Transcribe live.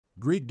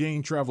Great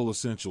Dane Travel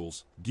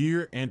Essentials,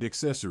 Gear and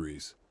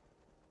Accessories.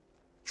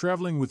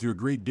 Traveling with your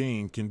Great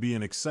Dane can be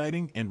an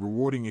exciting and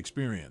rewarding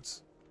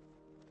experience.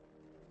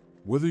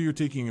 Whether you're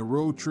taking a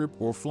road trip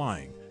or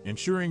flying,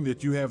 ensuring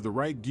that you have the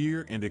right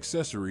gear and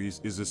accessories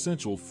is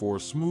essential for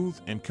a smooth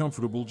and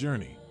comfortable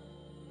journey.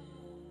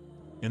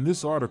 In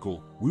this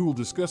article, we will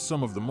discuss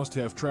some of the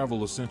must-have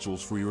travel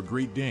essentials for your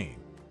Great Dane.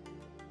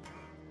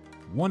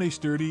 1. A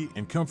sturdy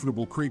and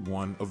comfortable crate.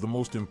 One of the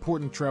most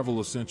important travel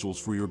essentials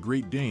for your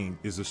Great Dane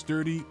is a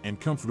sturdy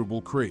and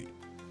comfortable crate.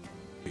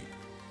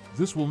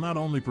 This will not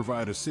only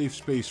provide a safe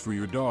space for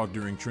your dog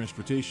during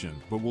transportation,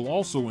 but will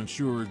also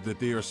ensure that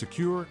they are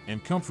secure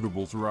and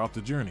comfortable throughout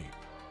the journey.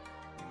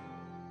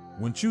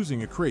 When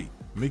choosing a crate,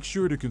 make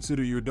sure to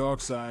consider your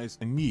dog's size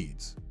and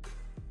needs.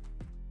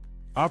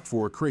 Opt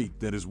for a crate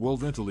that is well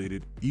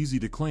ventilated, easy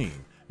to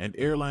clean, and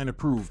airline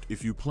approved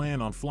if you plan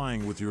on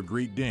flying with your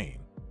Great Dane.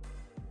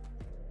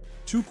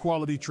 2.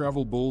 Quality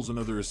travel bowls.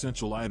 Another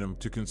essential item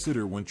to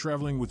consider when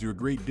traveling with your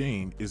Great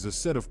Dane is a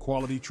set of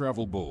quality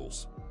travel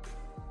bowls.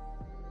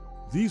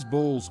 These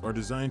bowls are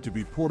designed to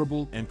be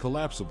portable and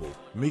collapsible,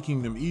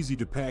 making them easy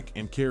to pack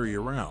and carry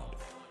around.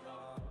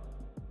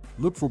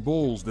 Look for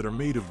bowls that are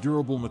made of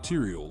durable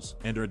materials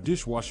and are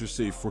dishwasher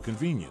safe for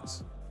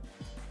convenience.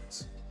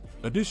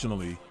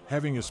 Additionally,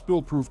 having a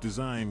spill-proof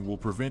design will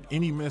prevent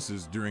any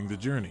messes during the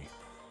journey.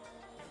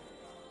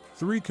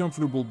 3.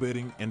 Comfortable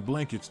bedding and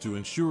blankets. To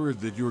ensure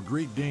that your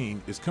Great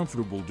Dane is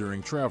comfortable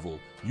during travel,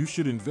 you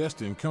should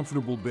invest in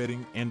comfortable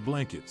bedding and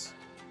blankets.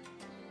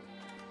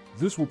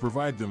 This will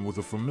provide them with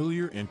a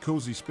familiar and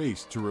cozy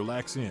space to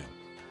relax in.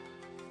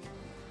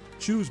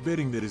 Choose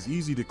bedding that is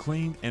easy to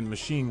clean and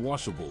machine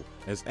washable,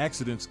 as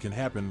accidents can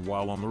happen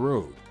while on the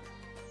road.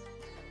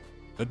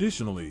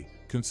 Additionally,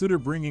 consider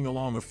bringing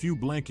along a few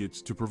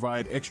blankets to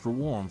provide extra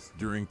warmth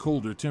during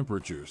colder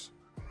temperatures.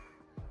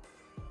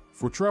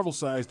 For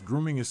travel-sized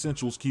grooming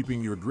essentials,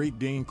 keeping your Great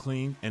Dane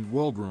clean and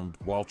well-groomed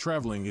while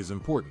traveling is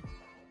important.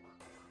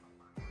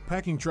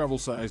 Packing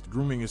travel-sized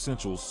grooming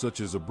essentials such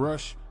as a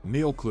brush,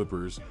 nail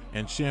clippers,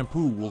 and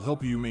shampoo will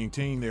help you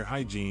maintain their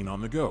hygiene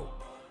on the go.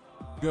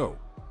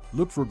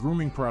 Look for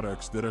grooming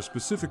products that are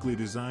specifically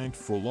designed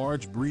for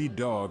large breed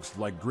dogs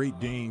like Great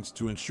Danes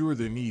to ensure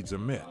their needs are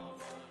met.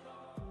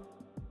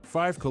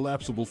 5.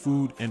 Collapsible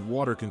food and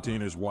water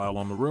containers. While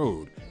on the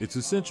road, it's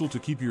essential to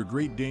keep your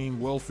Great Dane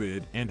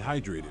well-fed and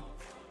hydrated.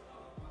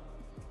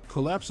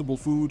 Collapsible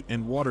food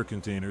and water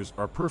containers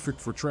are perfect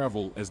for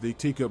travel as they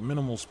take up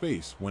minimal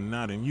space when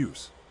not in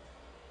use.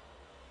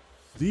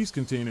 These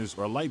containers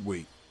are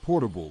lightweight,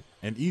 portable,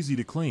 and easy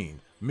to clean,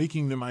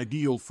 making them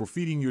ideal for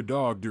feeding your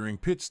dog during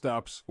pit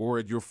stops or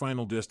at your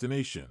final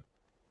destination.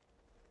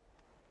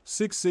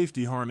 6.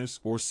 Safety harness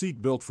or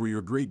seat belt. For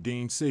your Great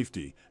Dane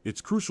safety,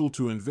 it's crucial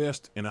to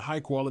invest in a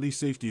high-quality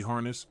safety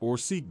harness or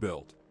seat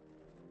belt.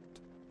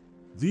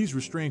 These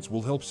restraints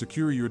will help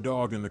secure your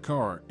dog in the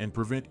car and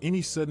prevent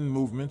any sudden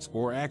movements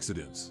or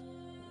accidents.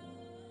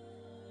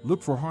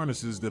 Look for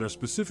harnesses that are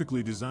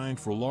specifically designed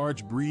for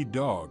large breed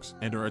dogs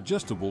and are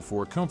adjustable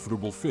for a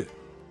comfortable fit.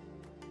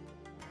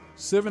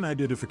 7.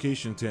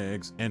 Identification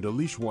tags and a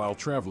leash. While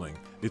traveling,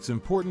 it's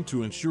important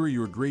to ensure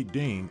your Great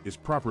Dane is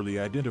properly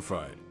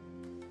identified.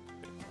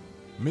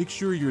 Make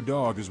sure your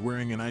dog is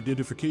wearing an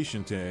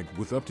identification tag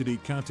with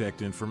up-to-date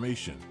contact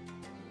information.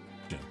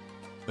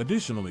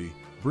 Additionally,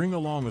 bring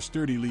along a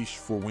sturdy leash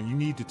for when you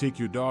need to take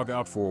your dog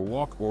out for a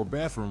walk or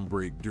bathroom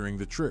break during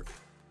the trip.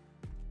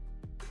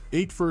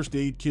 8. First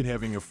aid kit.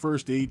 Having a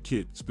first aid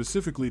kit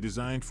specifically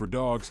designed for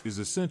dogs is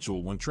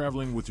essential when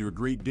traveling with your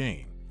Great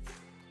Dane.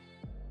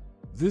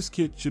 This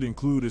kit should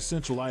include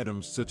essential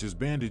items such as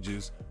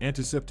bandages,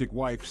 antiseptic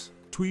wipes,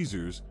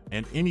 tweezers,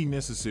 and any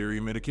necessary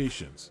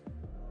medications.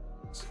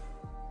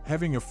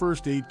 Having a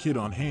first aid kit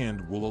on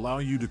hand will allow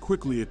you to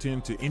quickly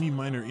attend to any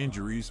minor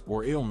injuries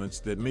or ailments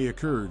that may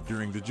occur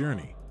during the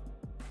journey.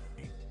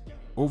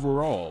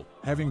 Overall,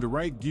 having the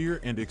right gear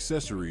and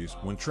accessories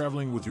when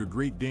traveling with your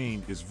Great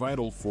Dane is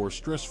vital for a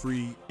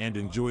stress-free and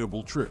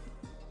enjoyable trip.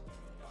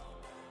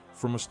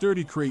 From a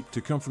sturdy crate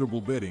to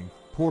comfortable bedding,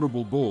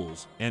 portable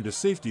bowls, and a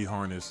safety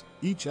harness,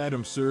 each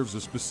item serves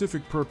a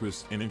specific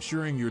purpose in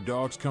ensuring your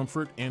dog's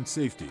comfort and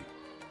safety.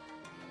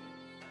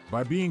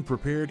 By being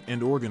prepared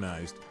and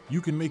organized, you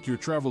can make your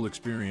travel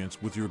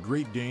experience with your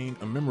Great Dane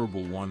a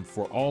memorable one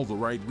for all the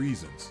right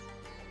reasons.